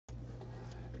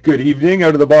Good evening,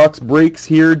 Out of the Box Breaks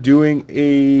here, doing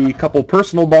a couple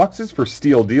personal boxes for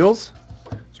StealDeals.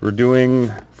 So we're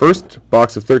doing first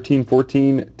box of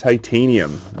 1314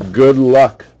 Titanium. Good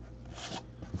luck.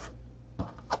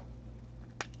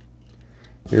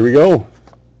 Here we go.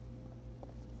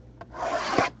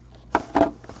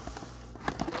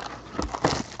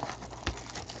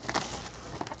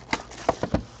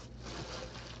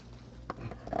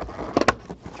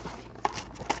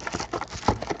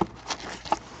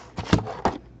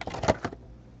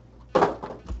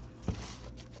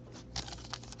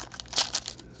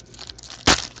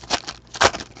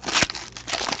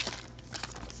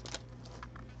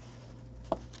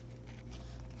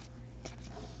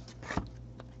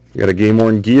 We got a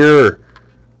game-worn gear.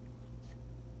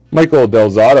 Michael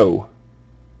Delzato.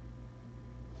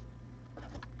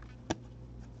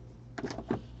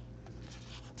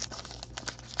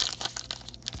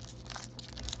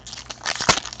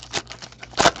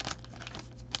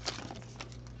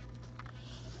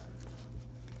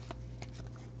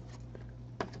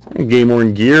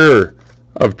 Game-worn gear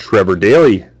of Trevor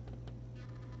Daley.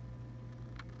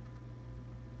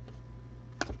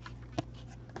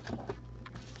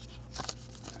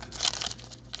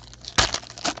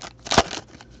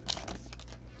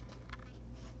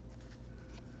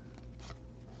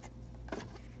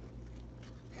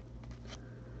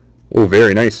 Oh,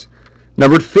 very nice.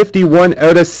 Numbered 51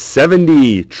 out of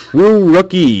 70. True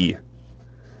rookie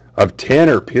of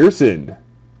Tanner Pearson.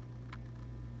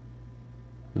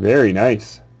 Very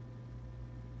nice.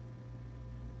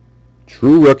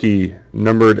 True rookie,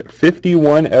 numbered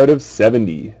 51 out of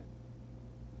 70.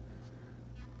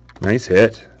 Nice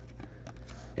hit.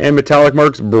 And Metallic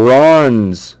Marks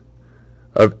bronze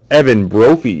of Evan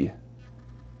Brophy.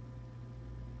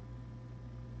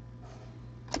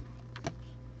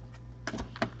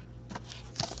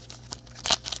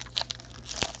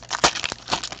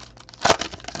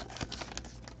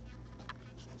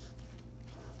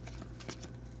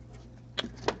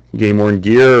 Game-worn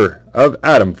gear of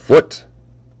Adam Foote.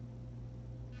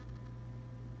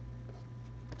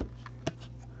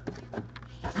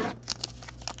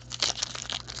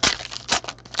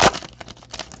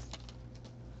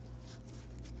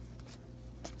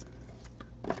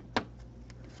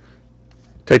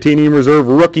 Titanium Reserve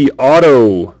Rookie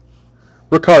Auto,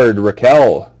 Ricard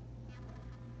Raquel.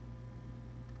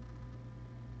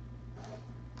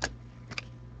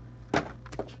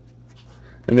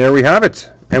 And there we have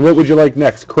it. And what would you like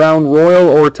next? Crown Royal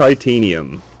or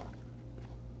Titanium?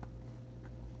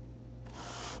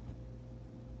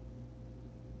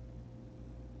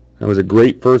 That was a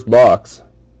great first box.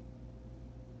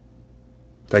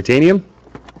 Titanium?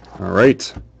 All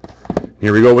right.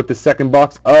 Here we go with the second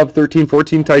box of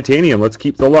 1314 Titanium. Let's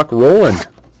keep the luck rolling.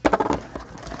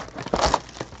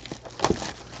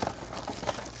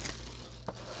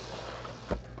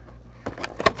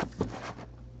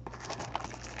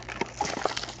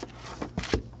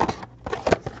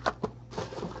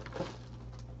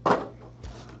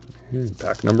 Here's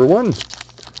pack number one.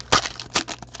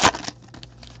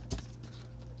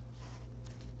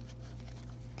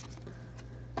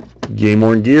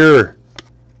 Game-worn gear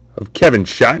of Kevin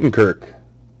Shattenkirk.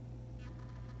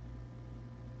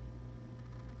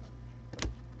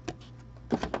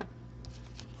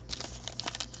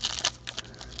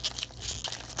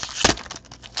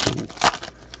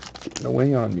 Getting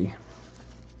away on me.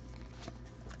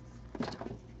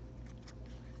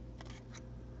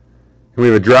 We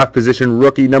have a draft position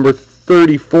rookie number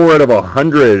 34 out of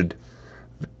 100,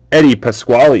 Eddie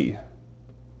Pasquale.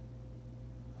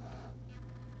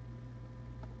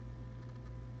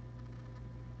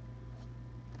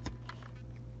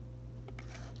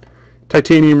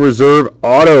 Titanium Reserve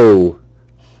Auto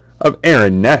of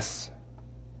Aaron Ness.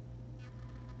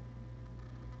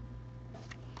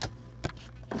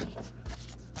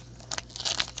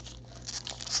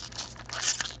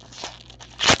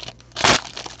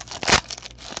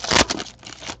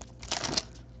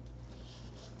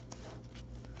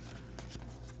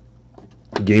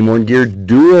 Game-worn gear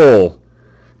duel,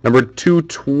 number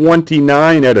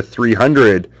 229 out of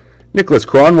 300, Nicholas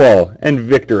Cronwall and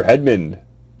Victor Hedman.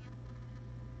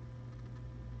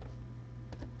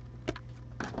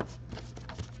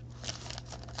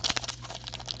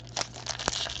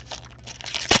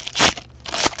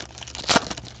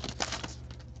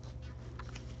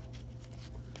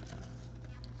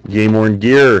 Game-worn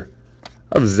gear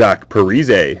of Zach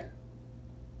Parise.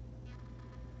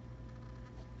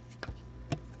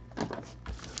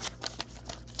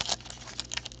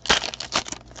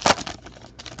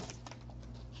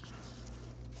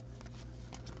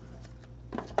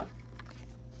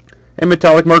 And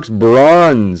Metallic Marks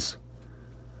bronze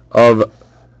of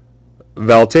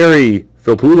Valtteri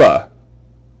Filppula.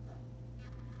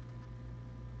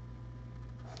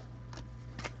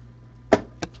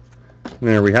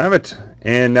 There we have it.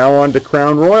 And now on to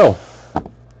Crown Royal.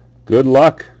 Good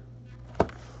luck.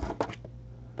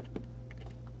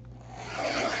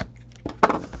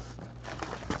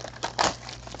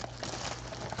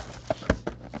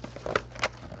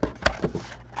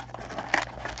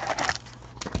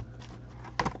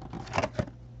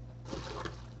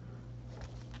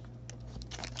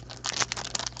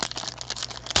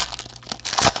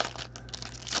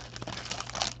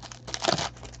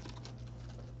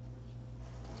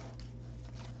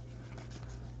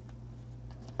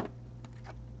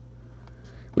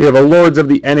 We have a Lords of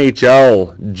the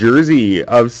NHL jersey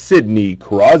of Sidney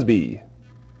Crosby.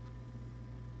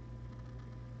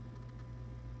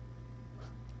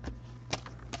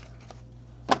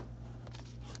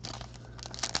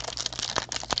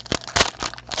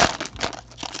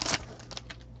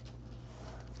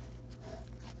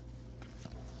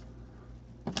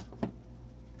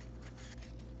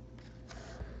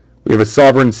 We have a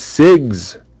Sovereign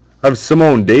Sigs of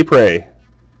Simone Desprez.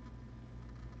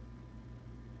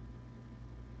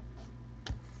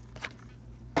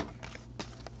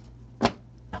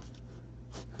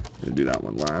 We'll do that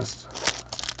one last.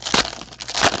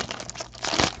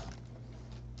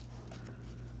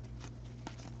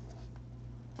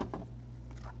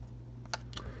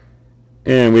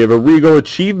 And we have a Regal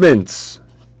Achievements,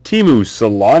 Teemu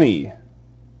Selanne.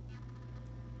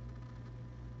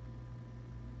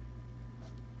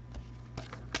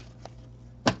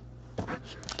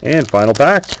 And final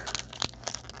pack.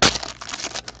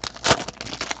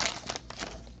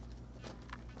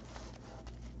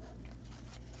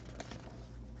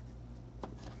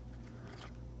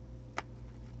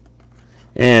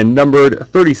 And numbered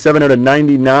 37 out of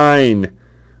 99,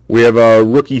 we have a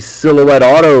rookie silhouette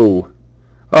auto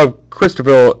of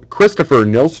Christopher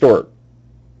Nilstorp.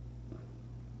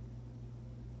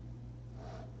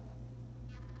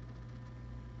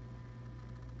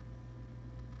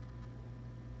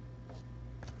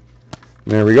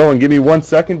 There we go, and give me 1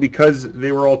 second because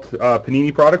they were all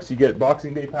Panini products. You get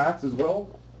Boxing Day packs as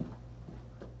well.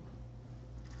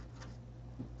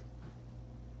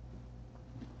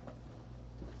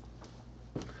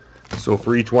 So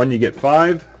for each one you get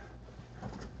 5.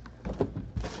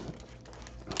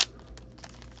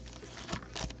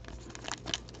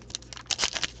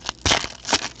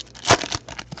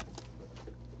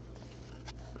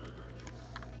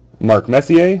 Mark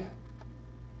Messier.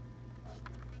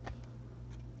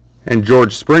 And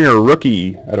George Springer,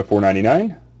 rookie, out of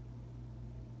 $4.99.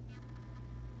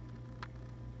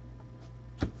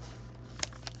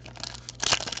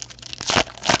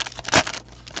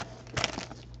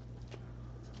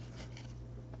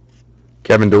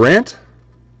 Kevin Durant.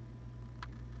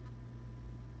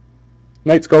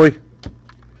 Night, Scully.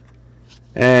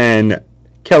 And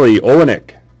Kelly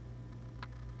Olynyk.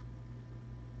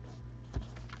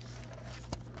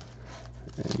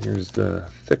 And here's the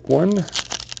thick one.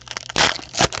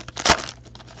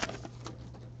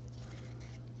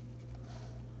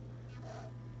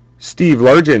 Steve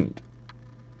Largent.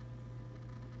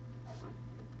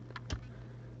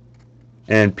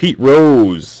 And Pete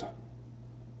Rose.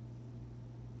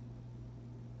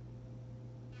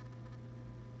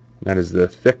 That is the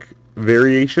thick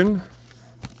variation.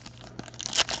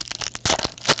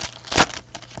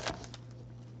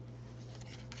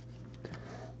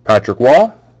 Patrick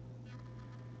Waugh.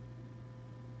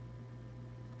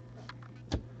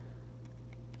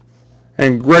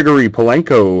 And Gregory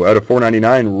Polenko out of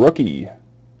 $4.99 rookie.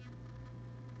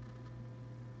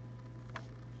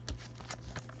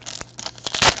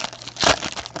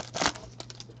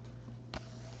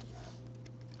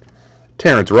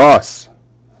 Terrence Ross.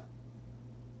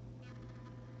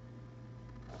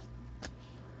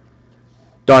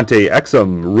 Dante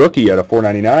Exum rookie out of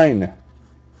 $4.99.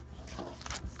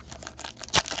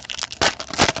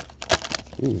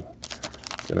 Ooh,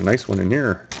 got a nice one in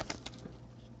here.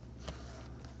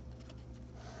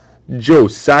 Joe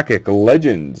Sakic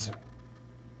Legends.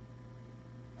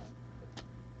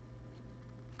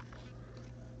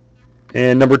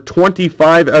 And number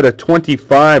 25 out of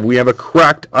 25, we have a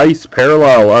cracked ice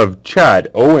parallel of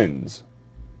Chad Owens.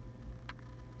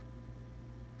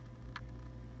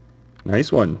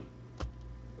 Nice one.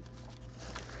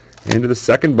 Into the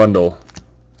second bundle.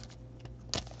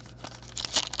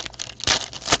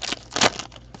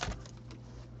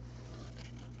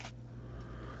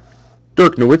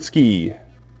 Dirk Nowitzki.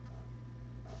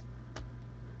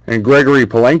 And Gregory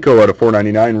Polenko out of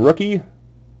 $4.99 rookie.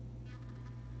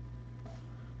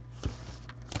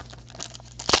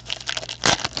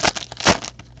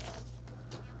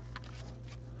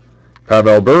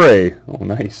 Pavel Bure. Oh,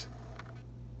 nice.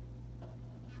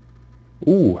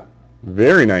 Ooh,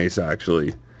 very nice,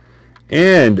 actually.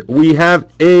 And we have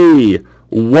a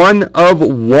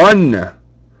 1/1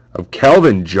 of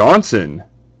Calvin Johnson.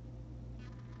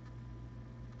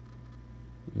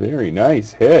 Very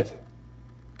nice hit.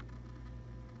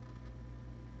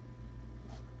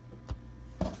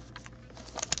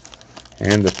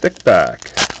 And the thick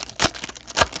back.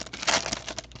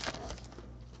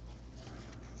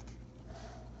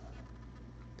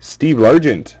 Steve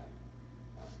Largent.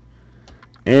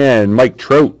 And Mike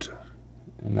Trout.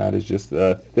 And that is just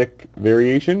a thick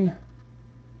variation.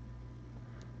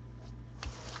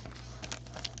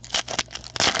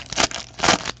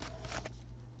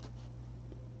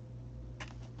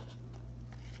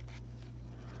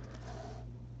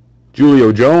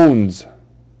 Julio Jones.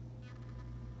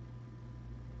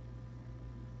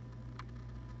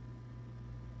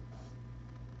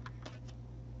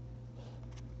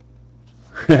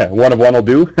 One of one will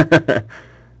do.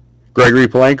 Gregory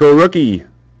Polanco, rookie. I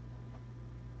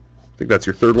think that's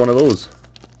your third one of those.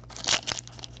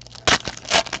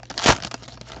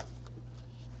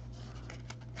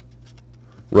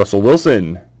 Russell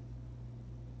Wilson.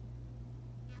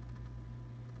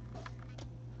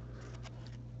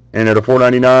 And at a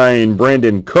 $4.99,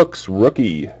 Brandon Cooks,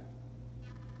 rookie.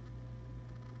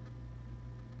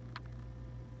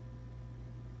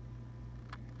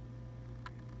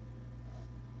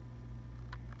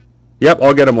 Yep,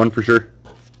 I'll get him one for sure.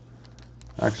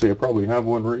 Actually, I probably have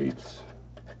one right.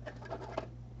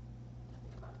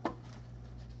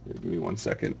 Here, give me 1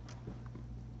 second.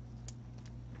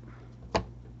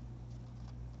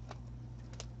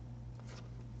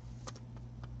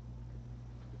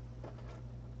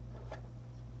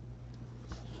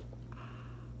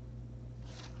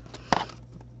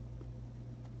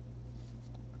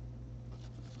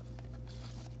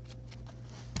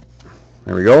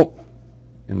 There we go.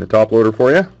 In the top loader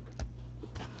for you.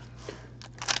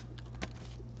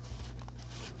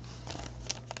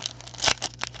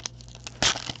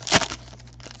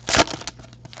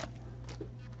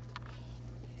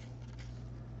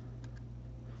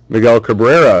 Miguel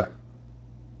Cabrera.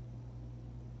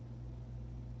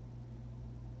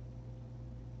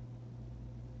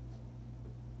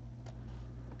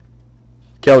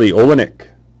 Kelly Olynyk.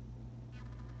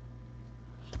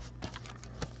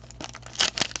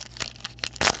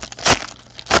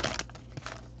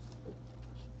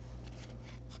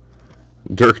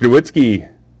 Dirk Nowitzki.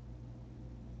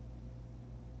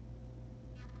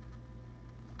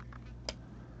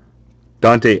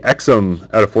 Dante Exum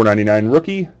out of $4.99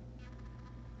 rookie.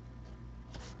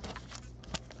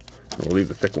 We'll leave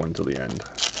the thick one till the end.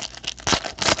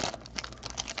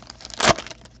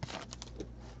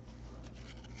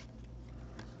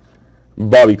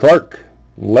 Bobby Clark,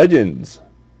 Legends.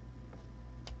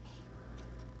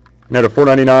 And out of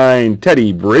 $4.99,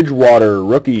 Teddy Bridgewater,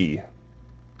 rookie.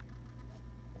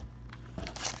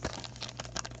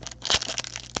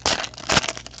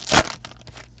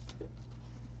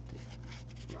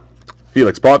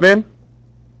 Felix Potvin.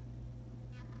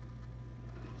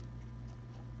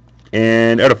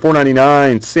 And out of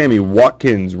 $4.99, Sammy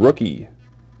Watkins, rookie.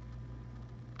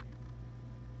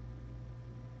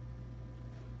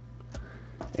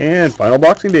 And final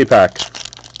Boxing Day pack.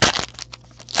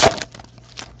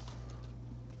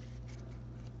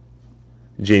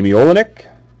 Jamie Olynyk.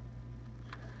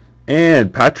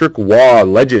 And Patrick Waugh,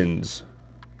 Legends.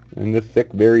 In the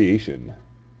thick variation.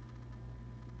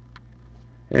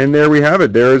 And there we have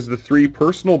it. There's the 3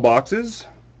 personal boxes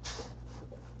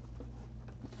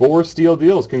for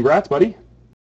StealDeals. Congrats, buddy.